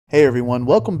Hey everyone,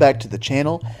 welcome back to the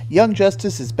channel.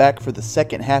 YoungJustice is back for the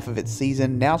second half of its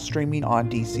season, now streaming on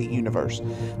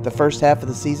DCUniverse. The first half of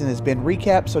the season has been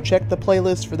recapped, so check the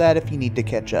playlist for that if you need to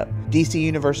catch up.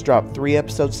 DCUniverse dropped 3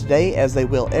 episodes today, as they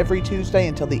will every Tuesday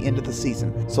until the end of the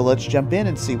season. So let's jump in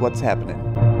and see what's happening.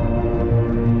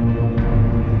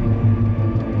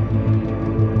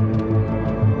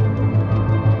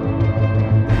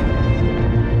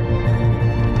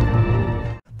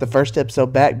 The first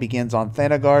episode back begins on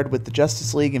Thanagard with the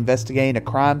Justice League investigating a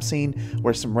crime scene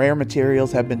where some rare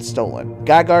materials have been stolen.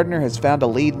 Guy Gardner has found a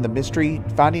lead in the mystery,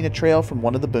 finding a trail from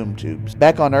one of the boom tubes.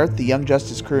 Back on Earth, the Young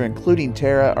Justice crew, including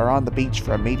Tara, are on the beach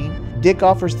for a meeting. Dick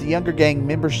offers the younger gang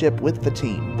membership with the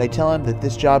team. They tell him that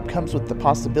this job comes with the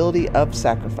possibility of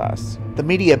sacrifice. The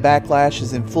media backlash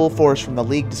is in full force from the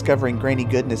League discovering Granny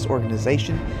Goodness'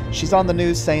 organization. She's on the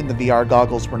news saying the VR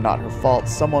goggles were not her fault.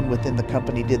 Someone within the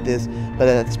company did this, but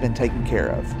that's been taken care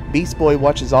of. Beast Boy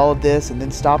watches all of this and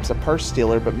then stops a purse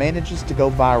stealer, but manages to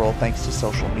go viral thanks to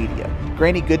social media.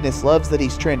 Granny Goodness loves that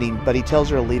he's trending, but he tells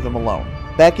her to leave him alone.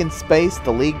 Back in space,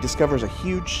 the League discovers a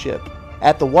huge ship.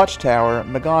 At the Watchtower,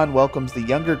 Magon welcomes the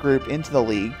younger group into the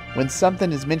League. When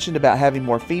something is mentioned about having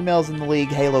more females in the League,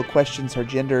 Halo questions her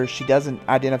gender. She doesn't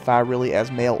identify really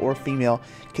as male or female,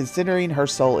 considering her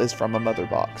soul is from a mother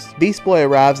box. Beast Boy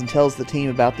arrives and tells the team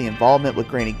about the involvement with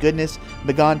Granny Goodness.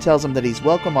 Magon tells him that he's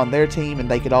welcome on their team and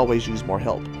they could always use more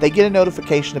help. They get a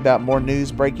notification about more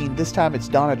news breaking. This time it's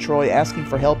Donna Troy asking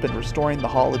for help in restoring the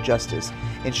Hall of Justice,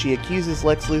 and she accuses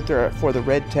Lex Luthor for the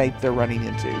red tape they're running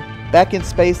into. Back in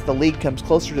space, the League comes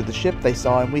closer to the ship they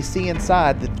saw, and we see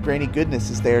inside that Granny Goodness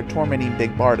is there tormenting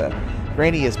Big Barda.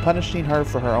 Granny is punishing her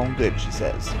for her own good, she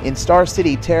says. In Star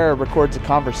City, Tara records a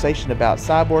conversation about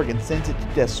Cyborg and sends it to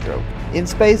Deathstroke. In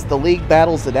space, the League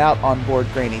battles it out on board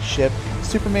Granny's ship.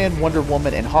 Superman, Wonder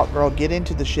Woman, and Hawkgirl get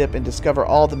into the ship and discover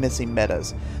all the missing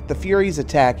metas. The Furies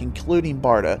attack, including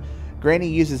Barda. Granny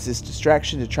uses this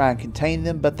distraction to try and contain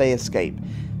them, but they escape.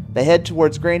 They head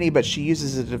towards Granny, but she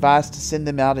uses a device to send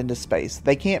them out into space.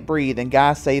 They can't breathe, and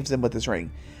Guy saves them with his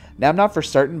ring. Now, I'm not for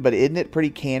certain, but isn't it pretty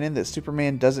canon that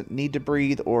Superman doesn't need to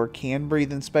breathe or can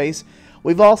breathe in space?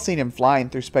 We've all seen him flying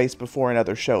through space before in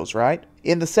other shows, right?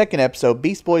 In the second episode,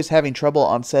 Beast Boy's having trouble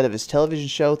on set of his television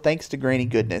show thanks to Granny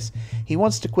Goodness. He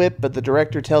wants to quit, but the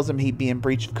director tells him he'd be in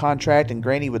breach of contract and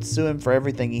Granny would sue him for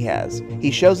everything he has. He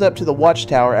shows up to the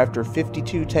Watchtower after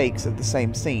 52 takes of the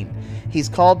same scene. He's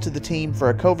called to the team for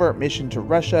a covert mission to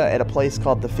Russia at a place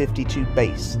called the 52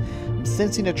 Base. I'm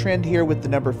sensing a trend here with the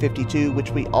number 52,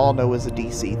 which we all know is a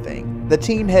DC thing. The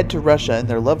team head to Russia in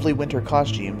their lovely winter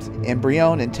costumes, and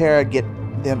Brion and Tara get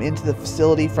them into the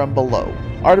facility from below.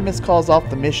 Artemis calls off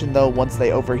the mission though once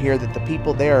they overhear that the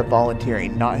people there are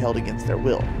volunteering, not held against their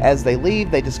will. As they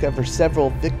leave, they discover several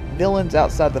villains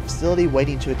outside the facility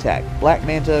waiting to attack: Black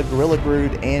Manta, Gorilla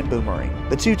Grodd, and Boomerang.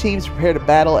 The two teams prepare to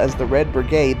battle as the Red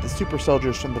Brigade, the super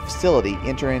soldiers from the facility,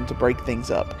 enter in to break things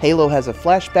up. Halo has a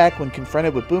flashback when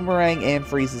confronted with Boomerang and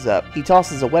freezes up. He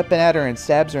tosses a weapon at her and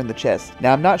stabs her in the chest.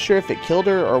 Now, I'm not sure if it killed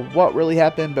her or what really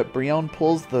happened, but Brion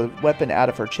pulls the weapon out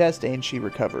of her chest and she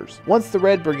recovers. Once the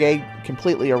Red Brigade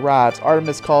completely arrives,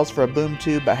 Artemis calls for a boom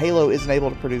tube, but Halo isn't able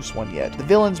to produce one yet. The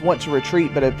villains want to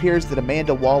retreat, but it appears that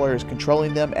Amanda Waller is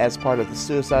controlling them as part of the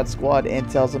Suicide Squad and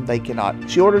tells them they cannot.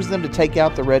 She orders them to take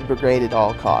out the Red Brigade at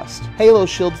all costs. Halo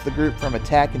shields the group from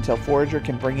attack until Forager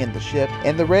can bring in the ship,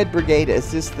 and the Red Brigade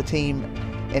assists the team,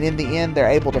 and in the end they're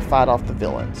able to fight off the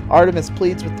villains. Artemis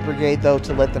pleads with the brigade though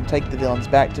to let them take the villains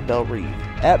back to Belle Reve.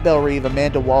 At Belle Reve,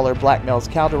 Amanda Waller blackmails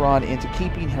Calderon into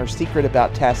keeping her secret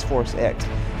about Task Force X,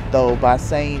 though by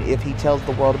saying if he tells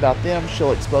the world about them,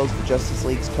 she'll expose the Justice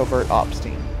League's covert ops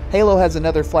team. Halo has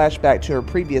another flashback to her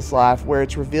previous life where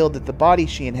it's revealed that the body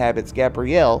she inhabits,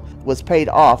 Gabrielle, was paid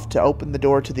off to open the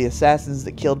door to the assassins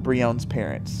that killed Brion's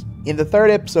parents. In the third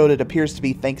episode, it appears to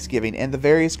be Thanksgiving, and the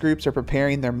various groups are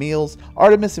preparing their meals.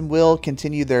 Artemis and Will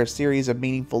continue their series of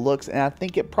meaningful looks, and I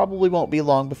think it probably won't be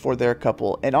long before they're a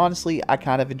couple, and honestly, I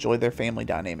kind of enjoy their family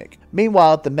dynamic.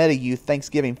 Meanwhile, at the Meta Youth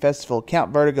Thanksgiving Festival,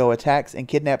 Count Vertigo attacks and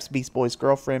kidnaps Beast Boy's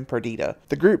girlfriend, Perdita.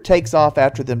 The group takes off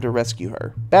after them to rescue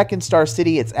her. Back in Star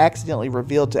City, it's accidentally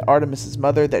revealed to Artemis's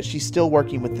mother that she's still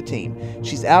working with the team.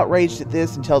 She's outraged at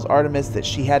this and tells Artemis that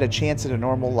she had a chance at a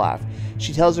normal life.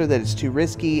 She tells her that it's too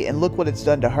risky and look what it's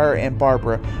done to her and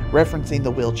Barbara, referencing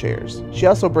the wheelchairs. She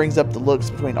also brings up the looks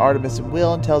between Artemis and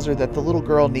Will and tells her that the little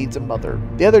girl needs a mother.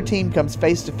 The other team comes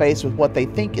face to face with what they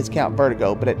think is Count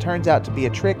Vertigo, but it turns out to be a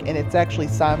trick and it's actually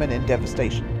Simon and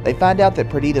Devastation. They find out that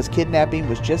Perdita's kidnapping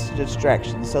was just a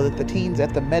distraction so that the teens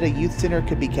at the Meta Youth Center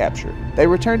could be captured. They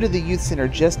return to the youth center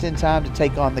just in time to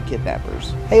take on the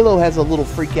kidnappers. Halo has a little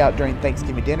freak out during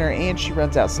Thanksgiving dinner and she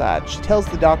runs outside. She tells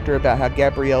the doctor about how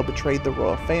Gabrielle betrayed the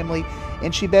royal family,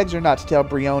 and she begs her not to tell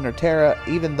Brion or Tara,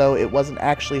 even though it wasn't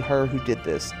actually her who did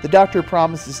this. The doctor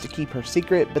promises to keep her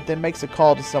secret, but then makes a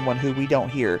call to someone who we don't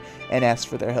hear and asks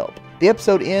for their help. The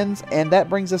episode ends, and that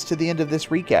brings us to the end of this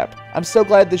recap. I'm so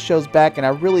glad this show's back, and I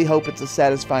really hope it's a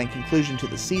satisfying conclusion to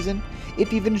the season.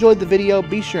 If you've enjoyed the video,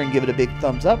 be sure and give it a big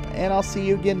thumbs up, and I'll see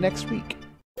you again next week.